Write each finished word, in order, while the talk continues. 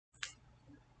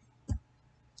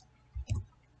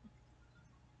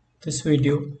This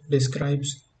video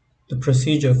describes the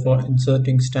procedure for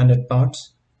inserting standard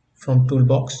parts from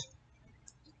Toolbox.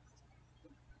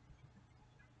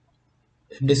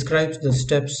 It describes the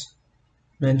steps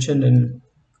mentioned in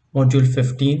Module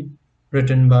 15,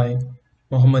 written by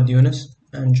Younas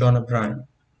and John O'Brien.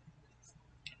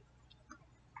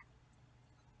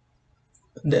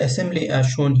 The assembly as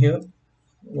shown here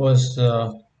was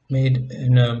made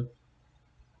in a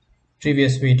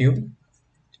previous video.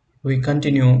 We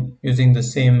continue using the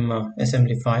same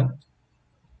assembly file.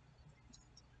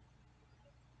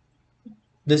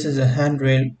 This is a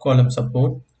handrail column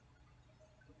support.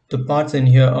 The parts in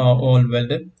here are all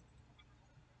welded.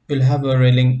 You'll have a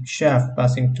railing shaft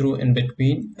passing through in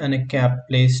between and a cap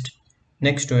placed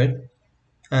next to it,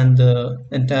 and the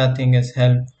entire thing is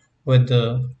held with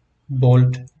the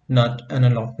bolt, nut and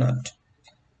a lock nut.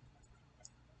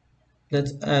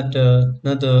 Let's add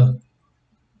another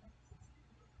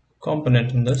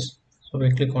component in this. So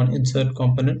we click on insert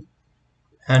component,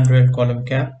 handrail column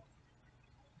cap.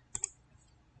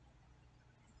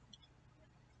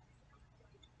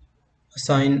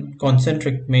 Assign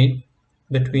concentric mate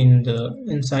between the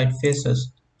inside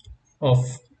faces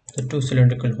of the two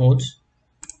cylindrical holes.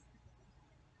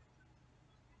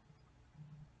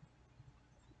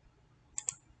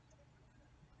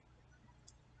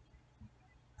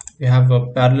 We have a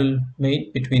parallel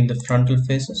mate between the frontal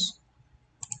faces,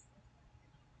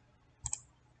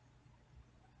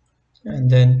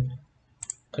 and then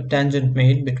a tangent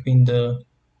made between the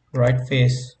right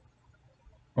face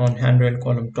on handrail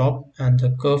column top and the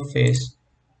curved face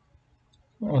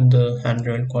on the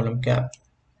handrail column cap.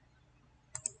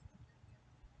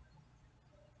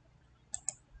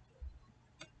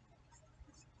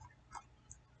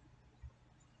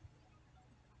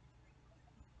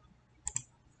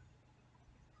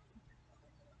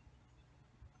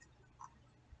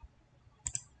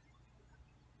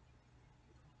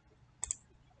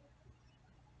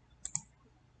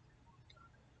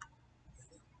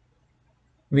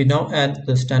 We now add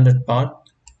the standard part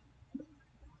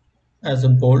as a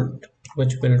bolt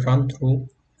which will run through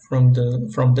from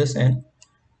this end,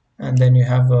 and then you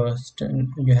have a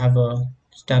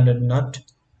standard nut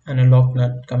and a lock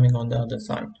nut coming on the other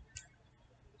side.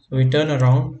 So we turn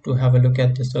around to have a look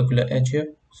at the circular edge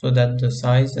here, so that the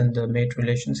size and the mate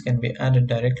relations can be added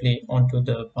directly onto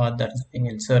the part that is being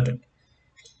inserted.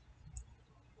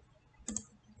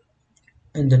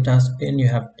 In the task pane you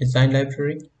have design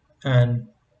library, and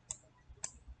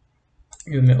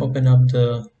you may open up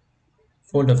the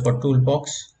folder for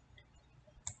Toolbox,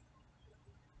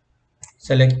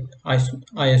 select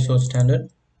ISO standard,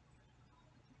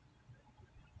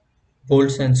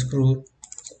 bolts and screws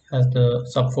as the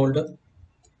subfolder,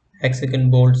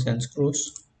 hexagon bolts and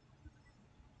screws,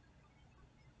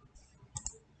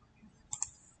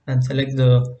 and select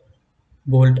the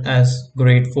bolt as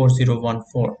grade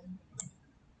 4014.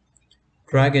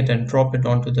 Drag it and drop it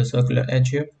onto the circular edge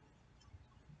here.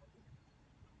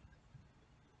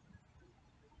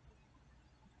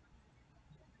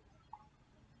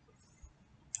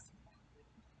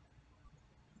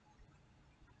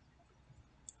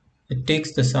 It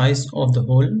takes the size of the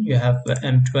hole. You have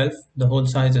M12, the hole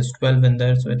size is 12 in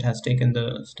there, so it has taken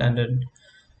the standard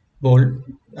bolt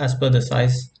as per the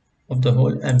size of the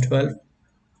hole, M12.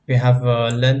 We have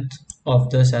a length of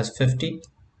this as 50.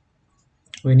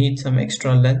 We need some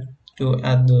extra length to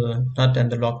add the nut and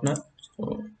the lock nut,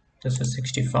 so this is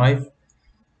 65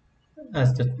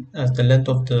 as the length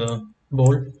of the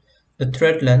bolt. The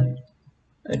thread length,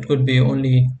 it could be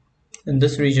only in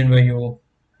this region where you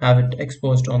have it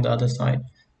exposed on the other side.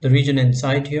 The region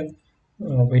inside here,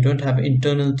 we don't have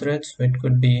internal threads, so it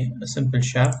could be a simple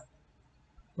shaft.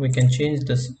 We can change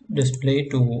this display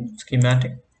to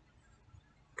schematic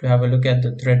to have a look at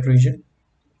the thread region.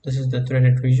 This is the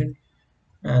threaded region,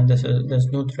 and there's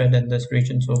no thread in this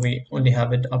region, so we only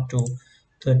have it up to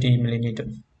 30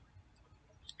 millimeters.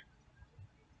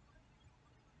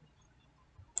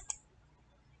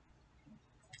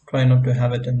 Try not to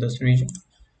have it in this region.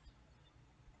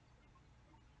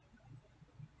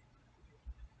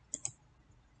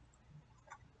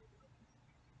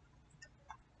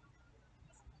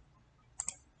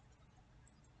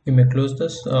 We may close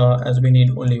this as we need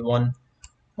only one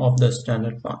of the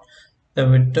standard part.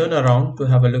 Then we turn around to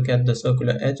have a look at the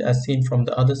circular edge as seen from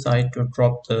the other side to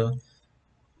drop the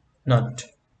nut.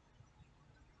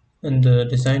 In the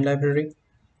design library,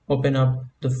 open up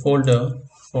the folder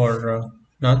for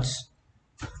nuts.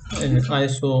 In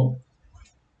ISO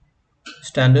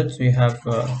standards, we have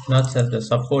nuts as the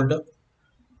subfolder,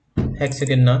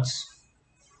 hexagon nuts,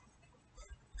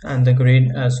 and the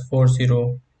grade as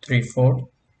 4034.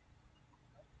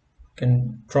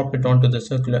 can drop it onto the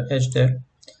circular edge there.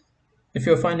 If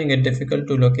you're finding it difficult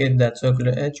to locate that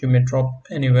circular edge, you may drop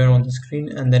anywhere on the screen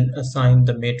and then assign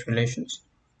the mate relations,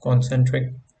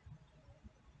 concentric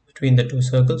between the two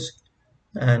circles,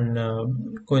 and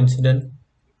coincident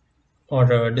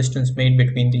or a distance made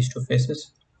between these two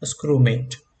faces, a screw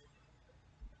mate.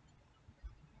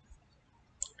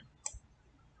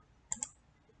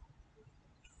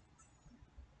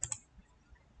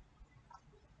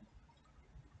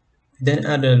 Then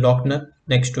add a lock nut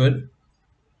next to it.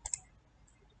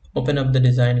 Open up the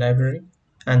design library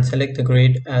and select the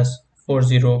grade as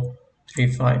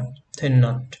 4035 thin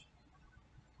nut.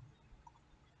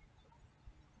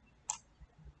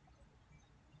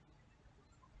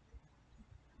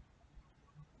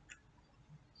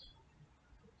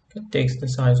 It takes the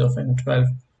size of M12.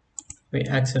 We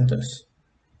accent this.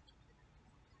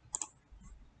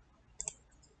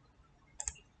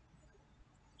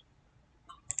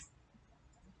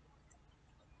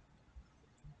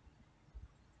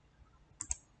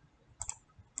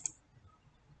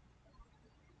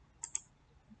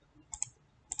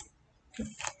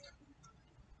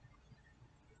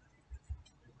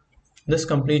 This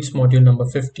completes module number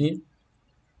 15,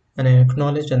 and I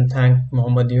acknowledge and thank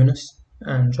Mohammed Younas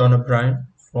and John O'Brien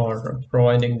for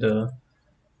providing the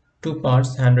two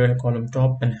parts, handrail column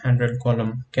top and handrail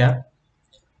column cap.